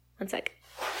One sec.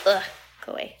 Ugh,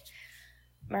 go away.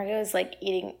 Margot is like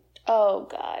eating. Oh,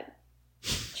 God.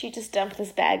 She just dumped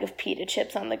this bag of pita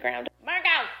chips on the ground.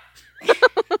 Margot!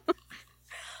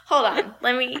 Hold on.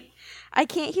 Let me. I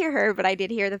can't hear her, but I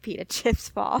did hear the pita chips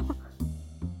fall.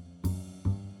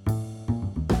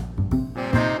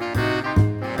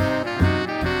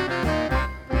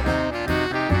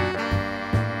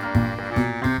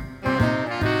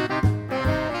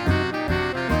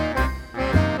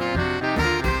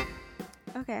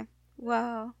 Okay.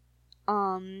 Well,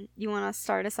 you want to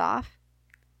start us off?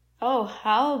 Oh,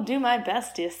 I'll do my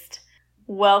bestest.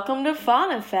 Welcome to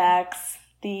Fauna Facts,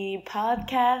 the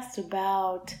podcast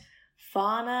about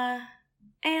fauna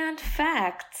and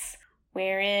facts,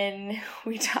 wherein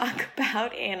we talk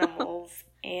about animals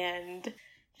and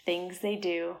things they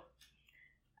do.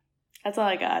 That's all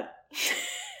I got.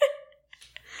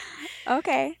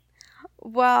 Okay.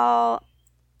 Well,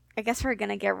 I guess we're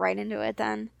gonna get right into it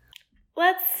then.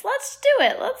 Let's do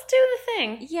it. Let's do the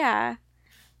thing. Yeah.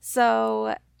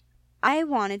 So, I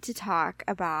wanted to talk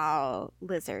about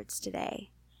lizards today.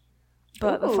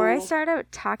 But before I start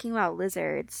out talking about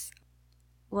lizards,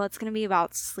 well, it's going to be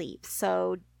about sleep.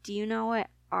 So, do you know what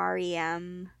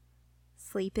REM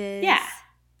sleep is? Yeah.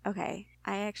 Okay.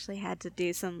 I actually had to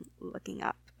do some looking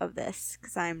up of this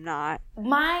because I'm not.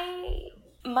 My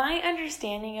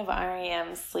understanding of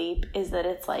REM sleep is that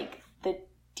it's like the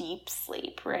deep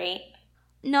sleep, right?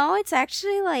 No, it's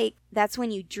actually like that's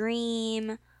when you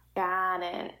dream. Got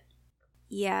it.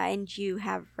 Yeah, and you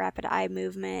have rapid eye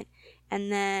movement.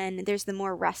 And then there's the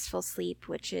more restful sleep,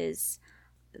 which is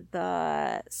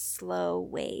the slow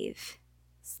wave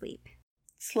sleep.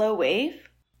 Slow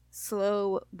wave?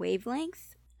 Slow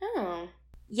wavelength? Oh.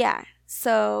 Yeah,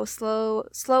 so slow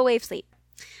wave sleep.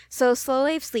 So slow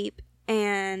wave sleep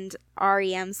and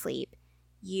REM sleep,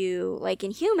 you, like in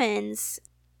humans,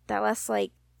 that lasts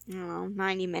like, I don't know,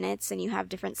 90 minutes, and you have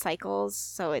different cycles,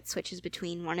 so it switches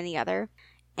between one and the other.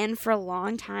 And for a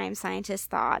long time, scientists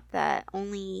thought that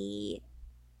only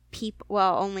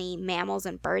mammals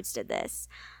and birds did this.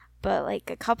 But like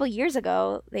a couple years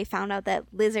ago, they found out that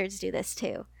lizards do this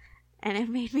too. And it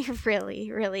made me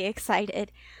really, really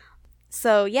excited.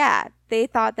 So yeah, they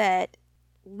thought that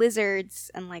lizards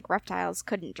and like reptiles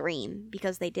couldn't dream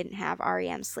because they didn't have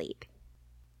REM sleep.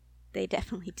 They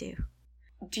definitely do.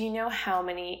 Do you know how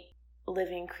many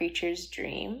living creatures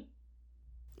dream?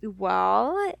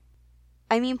 Well,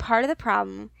 I mean, part of the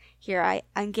problem here,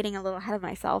 I'm getting a little ahead of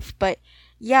myself, but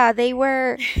yeah, they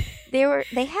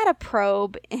had a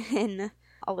probe in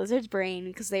a lizard's brain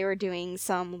because they were doing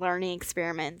some learning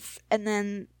experiments, and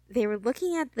then they were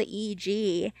looking at the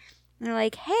EEG, and they're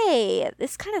like, hey,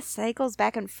 this kind of cycles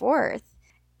back and forth,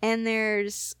 and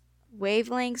there's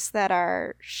wavelengths that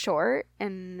are short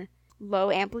and low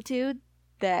amplitude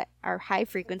that are high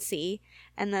frequency,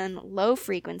 and then low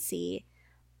frequency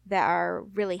that are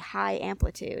really high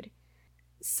amplitude.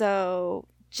 So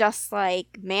just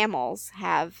like mammals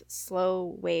have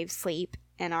slow wave sleep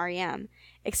and REM,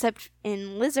 except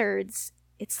in lizards,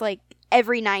 it's like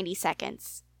every 90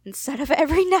 seconds instead of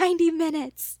every 90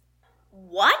 minutes.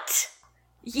 What?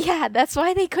 Yeah, that's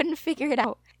why they couldn't figure it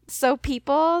out. So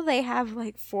people, they have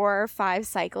like 4 or 5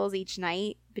 cycles each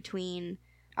night between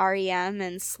REM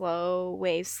and slow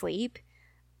wave sleep.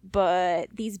 But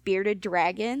these bearded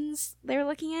dragons they're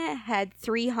looking at had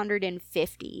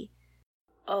 350.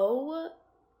 Oh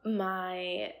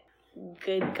my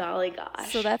good golly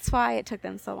gosh. So that's why it took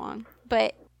them so long.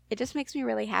 But it just makes me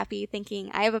really happy thinking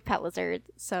I have a pet lizard,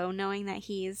 so knowing that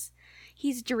he's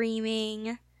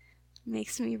dreaming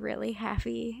makes me really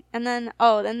happy. And then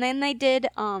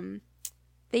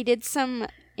they did some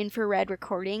infrared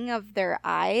recording of their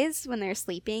eyes when they're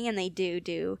sleeping, and they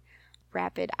do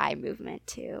rapid eye movement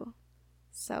too.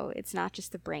 So it's not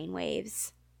just the brain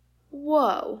waves.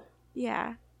 Whoa.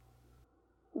 Yeah.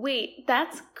 Wait,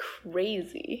 that's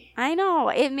crazy. I know.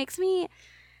 It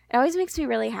always makes me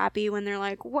really happy when they're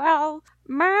like, well,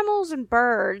 mammals and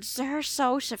birds, they're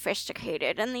so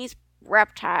sophisticated, and these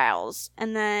reptiles.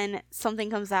 And then something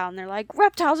comes out and they're like,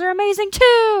 reptiles are amazing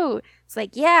too! It's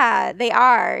like, yeah, they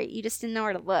are. You just didn't know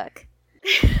where to look.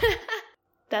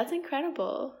 That's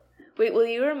incredible. Wait, will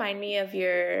you remind me of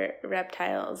your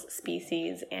reptile's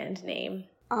species and name?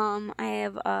 I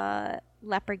have a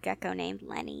leopard gecko named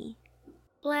Lenny.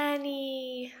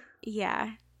 Lenny.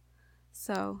 Yeah.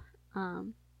 So,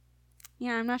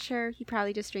 yeah, I'm not sure. He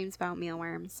probably just dreams about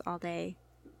mealworms all day.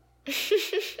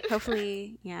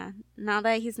 Hopefully, yeah. Now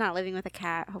that he's not living with a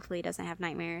cat, hopefully he doesn't have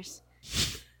nightmares.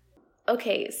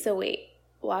 Okay, so wait.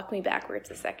 Walk me backwards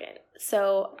a second.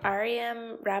 So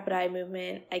REM, rapid eye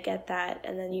movement, I get that.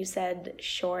 And then you said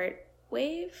short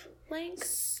wave? wavelength?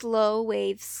 Slow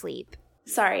wave sleep.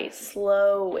 Sorry,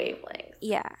 slow wavelength.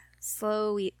 Yeah,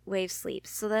 slow wave sleep.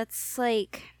 So that's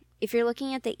like, if you're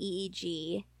looking at the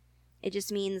EEG, it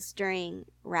just means during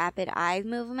rapid eye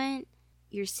movement,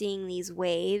 you're seeing these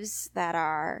waves that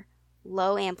are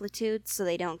low amplitude, so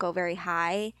they don't go very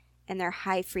high, and they're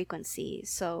high frequency,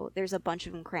 so there's a bunch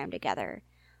of them crammed together.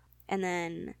 And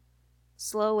then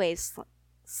slow wave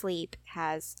sleep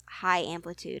has high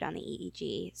amplitude on the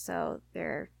EEG, so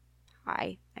they're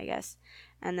high, I guess,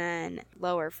 and then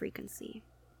lower frequency.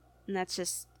 And that's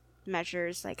just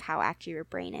measures like how active your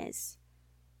brain is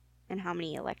and how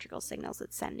many electrical signals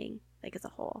it's sending, like as a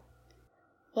whole.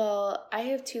 Well, I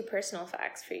have 2 personal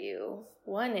facts for you.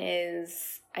 One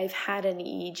is I've had an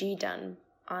EEG done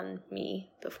on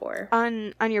me before.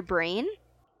 On your brain?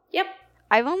 Yep.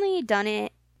 I've only done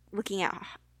it looking at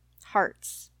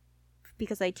hearts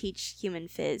because I teach human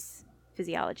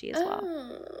physiology as well.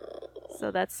 Oh. So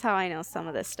that's how I know some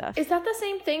of this stuff. Is that the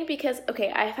same thing? Because,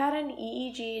 okay, I've had an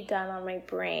EEG done on my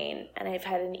brain, and I've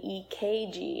had an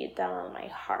EKG done on my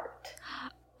heart.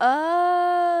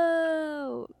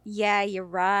 Oh, yeah, you're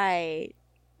right.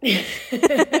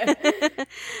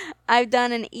 I've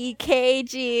done an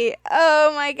EKG.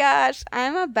 Oh my gosh,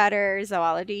 I'm a better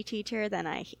zoology teacher than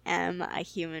I am a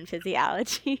human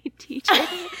physiology teacher.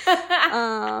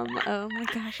 Oh my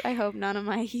gosh, I hope none of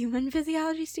my human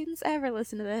physiology students ever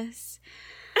listen to this.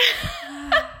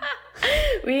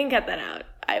 We can cut that out.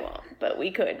 I won't, but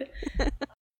we could.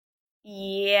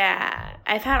 Yeah,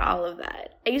 I've had all of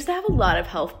that. I used to have a lot of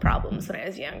health problems when I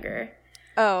was younger.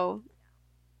 Oh.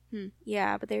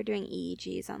 Yeah, but they were doing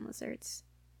EEGs on lizards.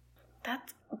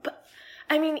 But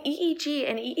I mean,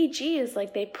 EEG is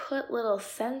like they put little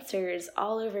sensors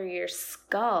all over your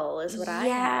skull, is what I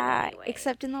had anyway.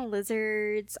 Except in the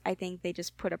lizards, I think they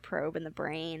just put a probe in the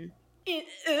brain. In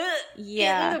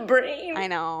Yeah, the brain. I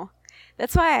know.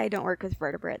 That's why I don't work with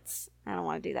vertebrates. I don't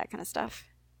want to do that kind of stuff.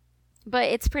 But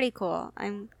it's pretty cool.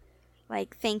 I'm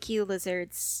like, thank you,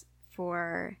 lizards,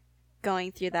 for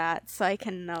going through that so I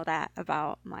can know that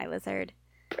about my lizard.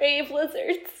 Brave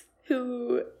lizards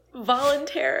who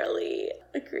voluntarily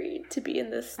agreed to be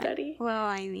in this study. Well,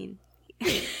 I mean,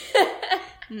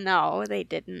 no, they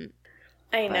didn't.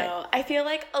 I know. I feel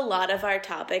like a lot of our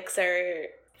topics are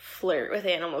flirt with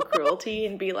animal cruelty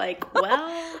and be like,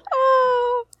 well,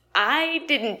 I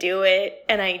didn't do it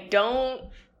and I don't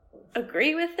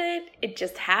agree with it. It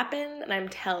just happened and I'm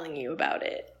telling you about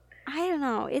it. I don't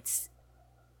know. It's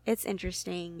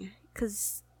interesting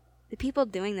because the people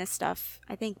doing this stuff,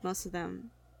 I think most of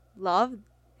them love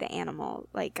the animal.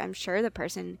 Like, I'm sure the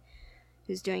person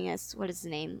who's doing this, what is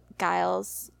his name?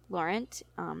 Giles Laurent.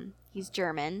 He's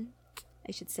German.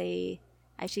 I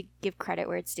should give credit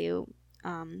where it's due.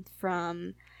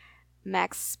 From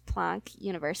Max Planck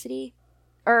University.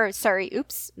 Max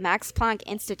Planck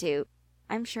Institute.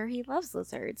 I'm sure he loves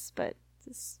lizards, but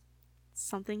this is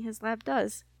something his lab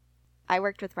does. I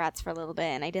worked with rats for a little bit,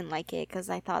 and I didn't like it because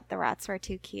I thought the rats were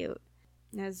too cute.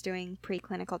 I was doing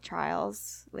preclinical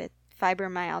trials with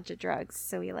fibromyalgia drugs,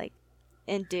 so we,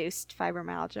 induced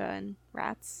fibromyalgia in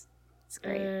rats. It's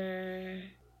great.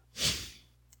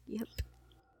 Yep.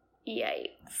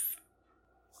 Yikes.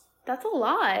 That's a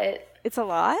lot. It's a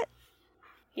lot?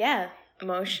 Yeah,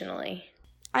 emotionally.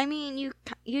 I mean,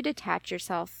 you detach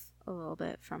yourself a little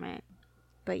bit from it.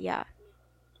 But yeah.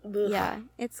 Ugh. Yeah,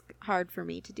 it's hard for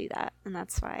me to do that, and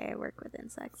that's why I work with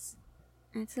insects.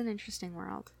 It's an interesting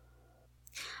world.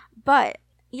 But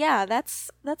yeah,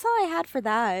 that's all I had for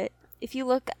that. If you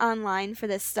look online for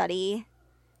this study,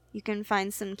 you can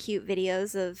find some cute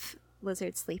videos of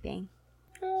lizards sleeping.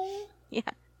 Yeah.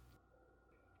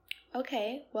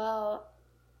 Okay, well,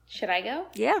 should I go?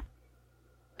 Yeah.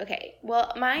 Okay,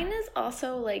 well, mine is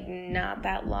also, not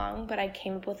that long, but I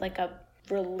came up with, a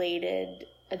related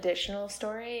additional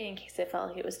story in case I felt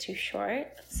like it was too short.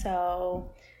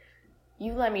 So,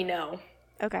 you let me know.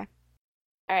 Okay.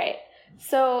 All right.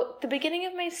 So, the beginning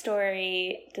of my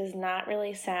story does not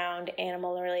really sound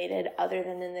animal-related other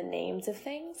than in the names of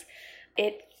things.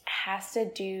 It has to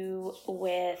do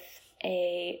with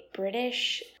a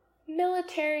British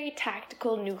military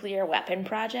tactical nuclear weapon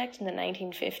project in the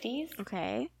 1950s.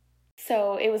 Okay.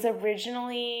 So it was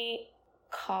originally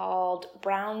called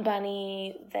Brown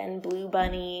Bunny, then Blue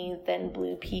Bunny, then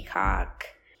Blue Peacock.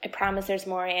 I promise there's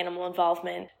more animal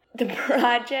involvement. The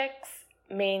project's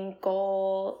main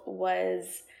goal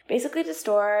was basically to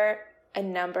store a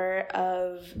number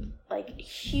of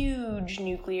huge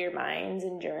nuclear mines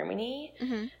in Germany.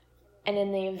 Mm-hmm. And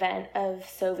in the event of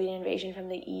Soviet invasion from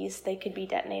the east, they could be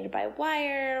detonated by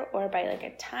wire or by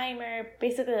a timer,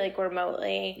 basically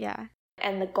remotely. Yeah.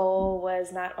 And the goal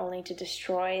was not only to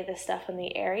destroy the stuff in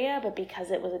the area, but because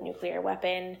it was a nuclear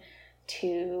weapon,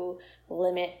 to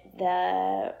limit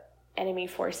the enemy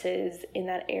forces in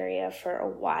that area for a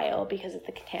while because of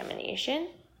the contamination.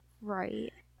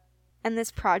 Right. And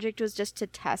this project was just to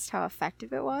test how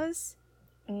effective it was?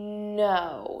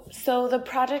 No. So the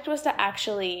project was to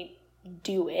actually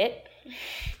do it.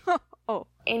 Oh.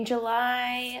 In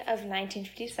July of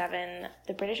 1957,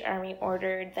 the British Army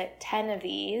ordered that 10 of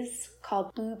these,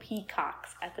 called Blue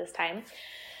Peacocks at this time,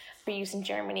 for use in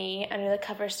Germany under the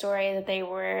cover story that they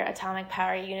were atomic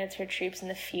power units for troops in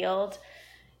the field.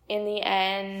 In the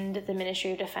end, the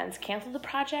Ministry of Defense canceled the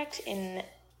project in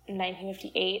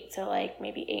 1958, so like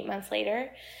maybe 8 months later.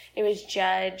 It was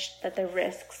judged that the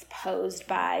risks posed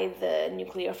by the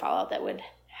nuclear fallout that would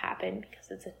happen, because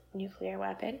it's a nuclear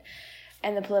weapon,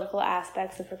 and the political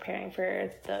aspects of preparing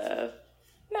for the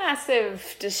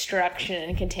massive destruction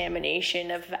and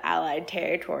contamination of Allied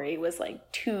territory was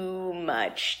like too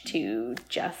much to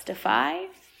justify.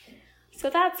 So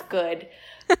that's good.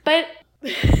 But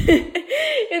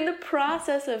in the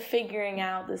process of figuring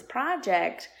out this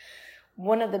project,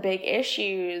 one of the big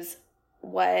issues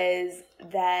was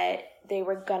that they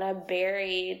were gonna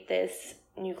bury this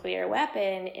nuclear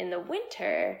weapon in the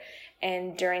winter,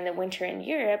 and during the winter in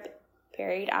Europe,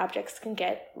 buried objects can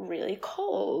get really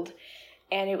cold.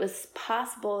 And it was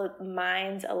possible that the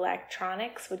mine's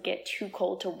electronics would get too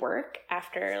cold to work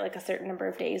after like a certain number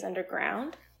of days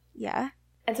underground. Yeah.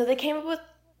 And so they came up with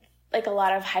like a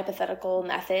lot of hypothetical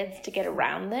methods to get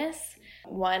around this.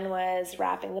 One was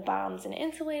wrapping the bombs in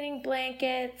insulating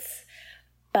blankets,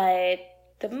 but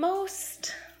the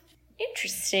most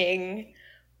interesting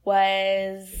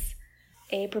was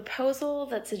a proposal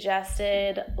that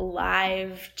suggested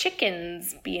live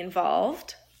chickens be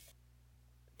involved.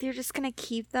 They're just gonna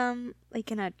keep them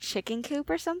like in a chicken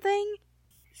coop or something?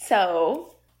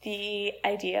 So the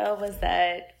idea was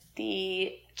that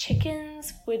the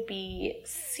chickens would be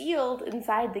sealed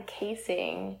inside the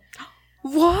casing.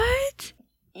 What?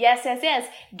 Yes.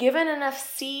 Given enough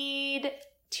seed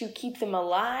to keep them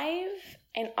alive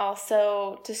and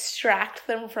also distract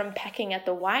them from pecking at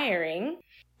the wiring.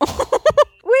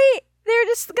 Wait, they're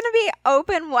just gonna be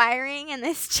open wiring in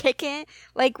this chicken?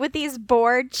 Like with these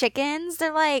bored chickens?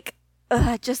 They're like,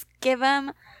 just give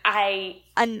them... I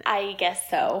guess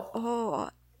so. Oh.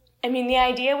 I mean, the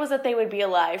idea was that they would be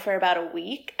alive for about a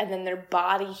week, and then their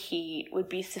body heat would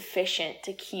be sufficient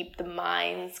to keep the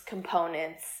mine's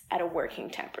components at a working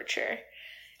temperature.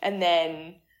 And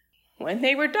then, when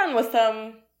they were done with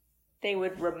them, they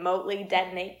would remotely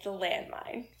detonate the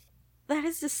landmine. That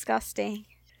is disgusting.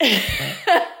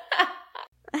 That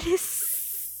is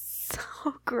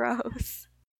so gross.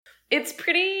 It's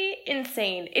pretty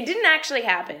insane. It didn't actually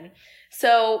happen.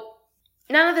 So,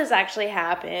 none of this actually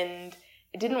happened.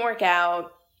 It didn't work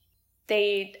out.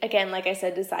 They, again, like I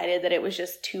said, decided that it was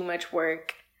just too much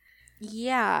work.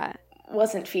 Yeah.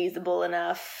 Wasn't feasible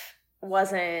enough.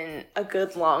 Wasn't a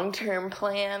good long-term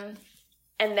plan.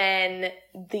 And then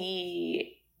the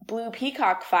Blue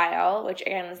Peacock file, which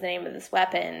again was the name of this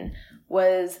weapon,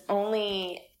 was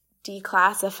only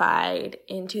declassified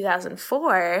in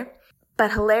 2004.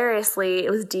 But hilariously,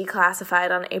 it was declassified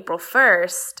on April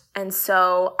 1st. And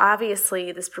so,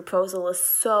 obviously, this proposal is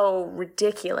so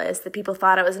ridiculous that people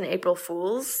thought it was an April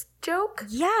Fool's joke.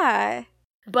 Yeah.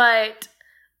 But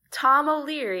Tom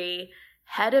O'Leary,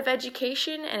 head of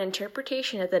education and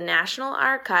interpretation at the National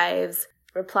Archives,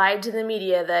 replied to the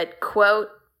media that, quote,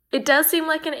 "It does seem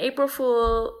like an April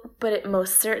Fool, but it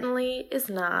most certainly is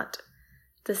not.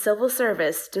 The civil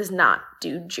service does not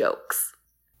do jokes."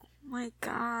 Oh my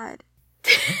God.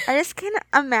 I just can't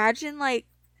imagine, like,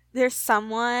 there's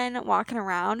someone walking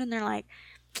around and they're like,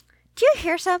 "Do you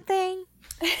hear something?"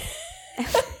 And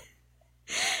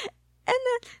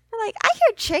then they're like, "I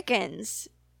hear chickens.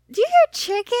 Do you hear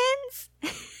chickens?"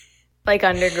 Like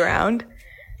underground?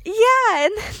 Yeah,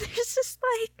 and then there's just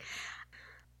like...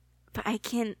 But I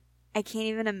can't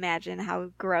even imagine how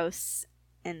gross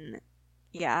and,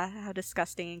 yeah, how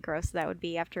disgusting and gross that would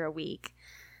be after a week.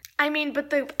 I mean, but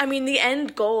the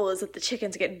end goal is that the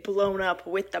chickens get blown up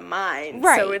with the mine.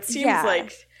 Right. So it seems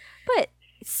like... But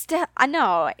still, I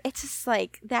know, it's just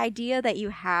like the idea that you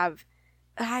have,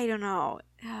 I don't know,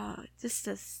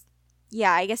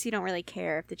 yeah, I guess you don't really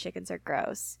care if the chickens are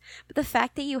gross. But the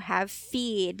fact that you have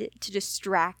feed to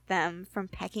distract them from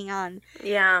pecking on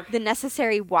the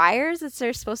necessary wires that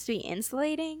they're supposed to be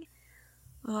insulating.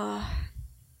 Ugh.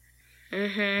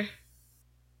 Mm-hmm.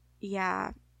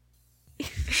 Yeah.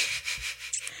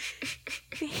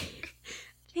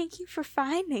 Thank you for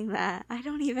finding that. I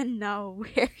don't even know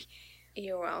where.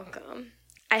 You're welcome.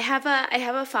 I have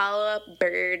a follow-up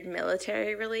bird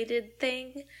military related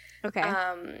thing. Okay.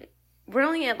 We're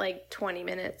only at like 20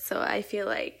 minutes, so I feel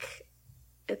like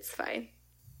it's fine.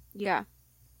 Yeah.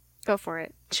 Go for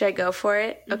it. Should I go for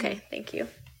it? Mm-hmm. Okay, thank you.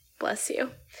 Bless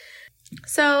you.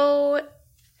 So,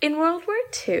 in World War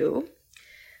II,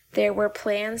 there were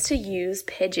plans to use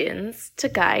pigeons to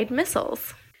guide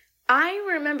missiles. I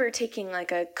remember taking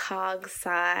like a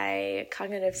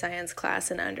cognitive science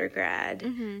class in undergrad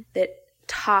that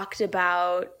talked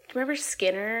about, remember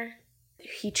Skinner?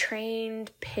 He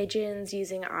trained pigeons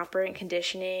using operant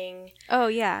conditioning. Oh,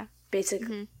 yeah.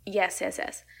 Basically, yes.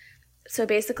 So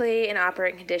basically, in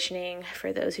operant conditioning,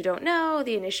 for those who don't know,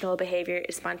 the initial behavior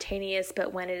is spontaneous,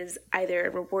 but when it is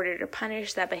either rewarded or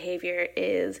punished, that behavior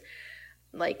is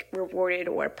like rewarded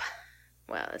or,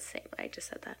 well, it's the same. I just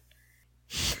said that.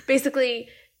 Basically,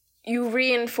 you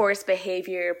reinforce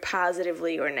behavior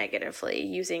positively or negatively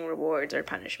using rewards or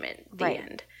punishment. The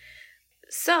end.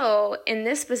 So, in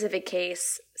this specific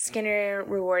case, Skinner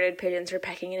rewarded pigeons for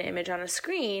pecking an image on a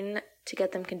screen to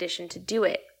get them conditioned to do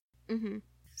it. Mm-hmm.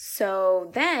 So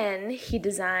then he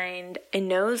designed a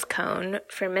nose cone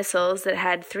for missiles that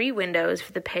had 3 windows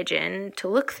for the pigeon to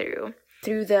look through.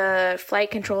 Through the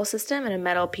flight control system and a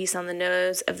metal piece on the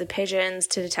nose of the pigeons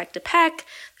to detect a peck,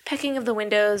 the pecking of the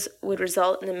windows would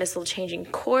result in the missile changing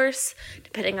course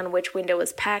depending on which window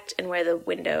was pecked and where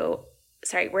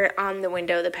on the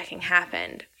window the pecking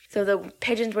happened. So the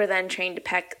pigeons were then trained to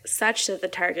peck such that the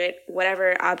target,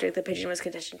 whatever object the pigeon was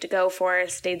conditioned to go for,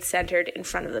 stayed centered in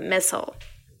front of the missile.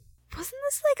 Wasn't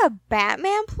this like a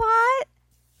Batman plot?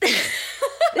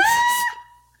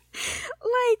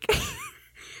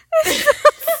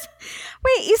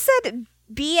 Wait, you said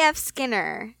B.F.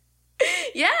 Skinner.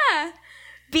 Yeah.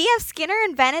 B.F. Skinner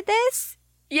invented this?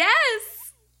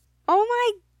 Yes. Oh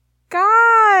my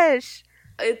gosh.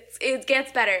 It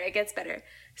gets better. It gets better.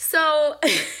 So.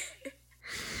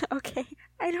 Okay.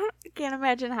 Can't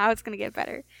imagine how it's going to get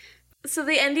better. So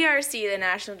the NDRC, the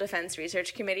National Defense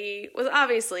Research Committee, was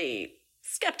obviously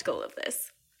skeptical of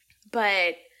this,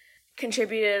 but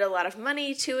contributed a lot of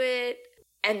money to it.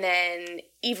 And then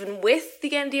even with the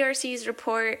NDRC's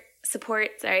support,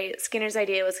 Skinner's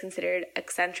idea was considered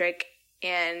eccentric,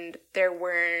 and there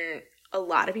weren't a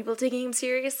lot of people taking him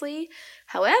seriously.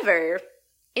 However,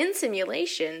 in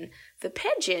simulation, the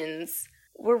pigeons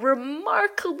were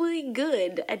remarkably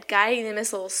good at guiding the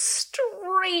missiles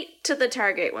straight to the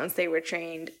target once they were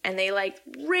trained, and they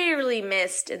rarely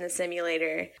missed in the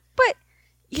simulator. But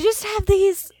you just have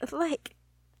these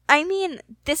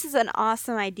this is an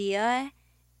awesome idea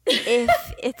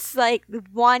if it's the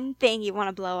one thing you want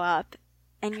to blow up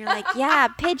and you're like, yeah,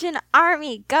 pigeon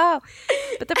army, go.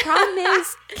 But the problem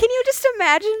is, can you just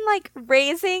imagine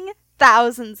raising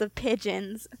thousands of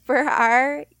pigeons for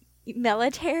our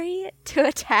military to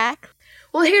attack?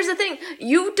 Well, here's the thing.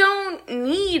 You don't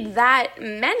need that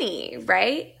many,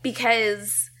 right?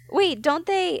 Because... Wait, don't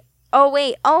they... Oh,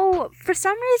 wait. Oh, for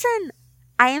some reason,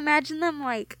 I imagine them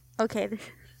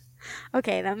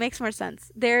Okay, that makes more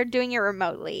sense. They're doing it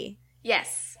remotely.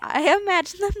 Yes. I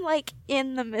imagine them,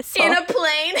 in the missile. In a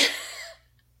plane?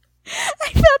 I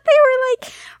thought they were,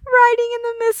 riding in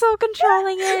the missile,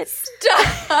 controlling it.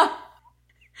 Stop!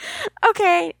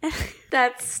 Okay.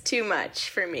 That's too much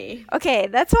for me. Okay,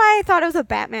 that's why I thought it was a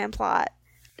Batman plot.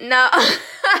 No.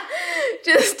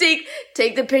 Just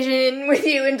take the pigeon with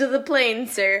you into the plane,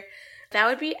 sir. That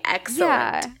would be excellent.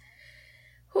 Yeah.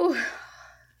 Whew.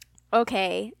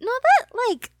 Okay. No,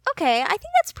 okay, I think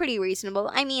that's pretty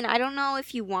reasonable. I mean, I don't know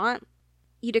if you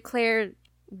declare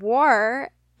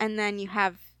war and then you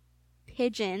have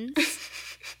pigeons.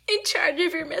 In charge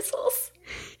of your missiles.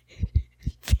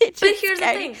 Pigeons, but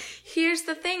here's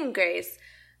the thing, Grace.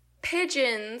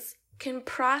 Pigeons can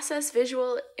process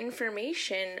visual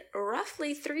information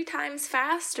roughly 3 times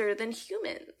faster than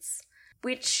humans,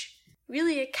 which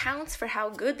really accounts for how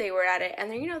good they were at it. And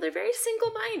they're very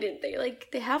single-minded.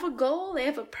 They have a goal, they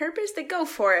have a purpose, they go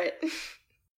for it.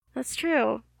 That's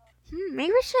true.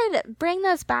 Maybe we should bring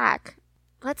those back.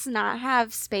 Let's not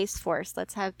have Space Force.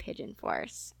 Let's have Pigeon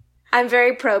Force. I'm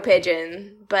very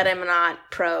pro-pigeon, but I'm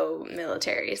not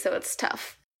pro-military, so it's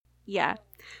tough. Yeah.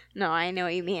 No, I know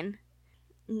what you mean.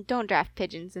 Don't draft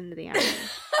pigeons into the army.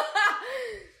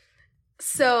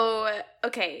 So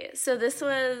this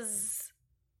was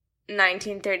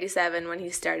 1937 when he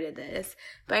started this.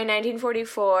 By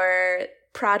 1944,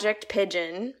 Project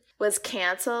Pigeon was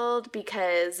canceled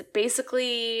because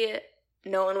basically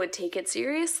no one would take it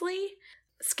seriously.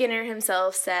 Skinner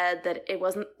himself said that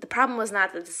the problem was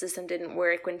not that the system didn't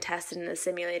work when tested in the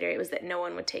simulator, it was that no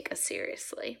one would take us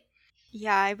seriously.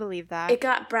 Yeah, I believe that. It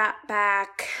got brought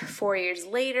back 4 years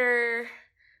later,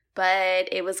 but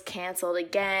it was canceled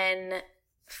again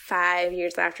 5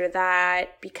 years after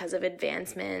that because of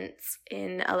advancements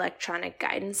in electronic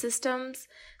guidance systems.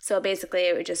 So basically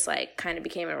it just like kind of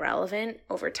became irrelevant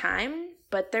over time.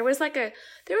 But there was like a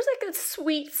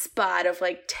sweet spot of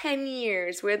like 10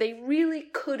 years where they really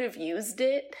could have used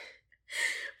it,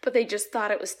 but they just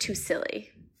thought it was too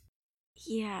silly.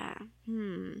 Yeah.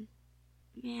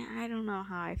 Yeah, I don't know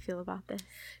how I feel about this.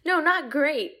 No, not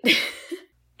great.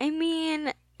 I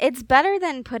mean, it's better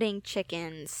than putting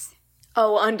chickens.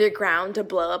 Oh, underground to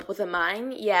blow up with a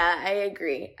mine? Yeah, I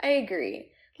agree.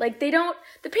 Like, the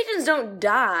pigeons don't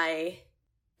die,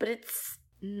 but it's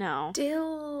No.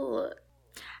 still...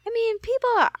 I mean,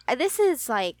 this is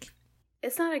like...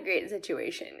 It's not a great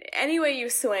situation. Any way you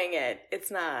swing it, it's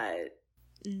not...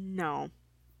 No,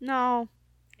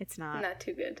 it's not. Not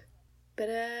too good. But,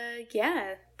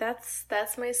 yeah, that's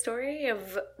my story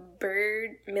of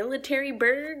military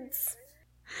birds.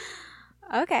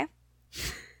 Okay.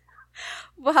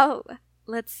 Well,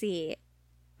 let's see.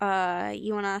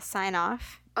 You want to sign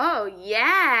off? Oh,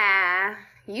 yeah.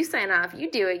 You sign off.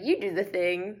 You do it. You do the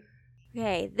thing.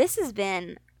 Okay, this has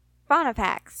been Fauna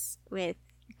Packs with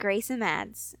Grace and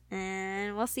Mads,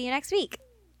 and we'll see you next week.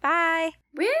 Bye!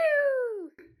 Woo!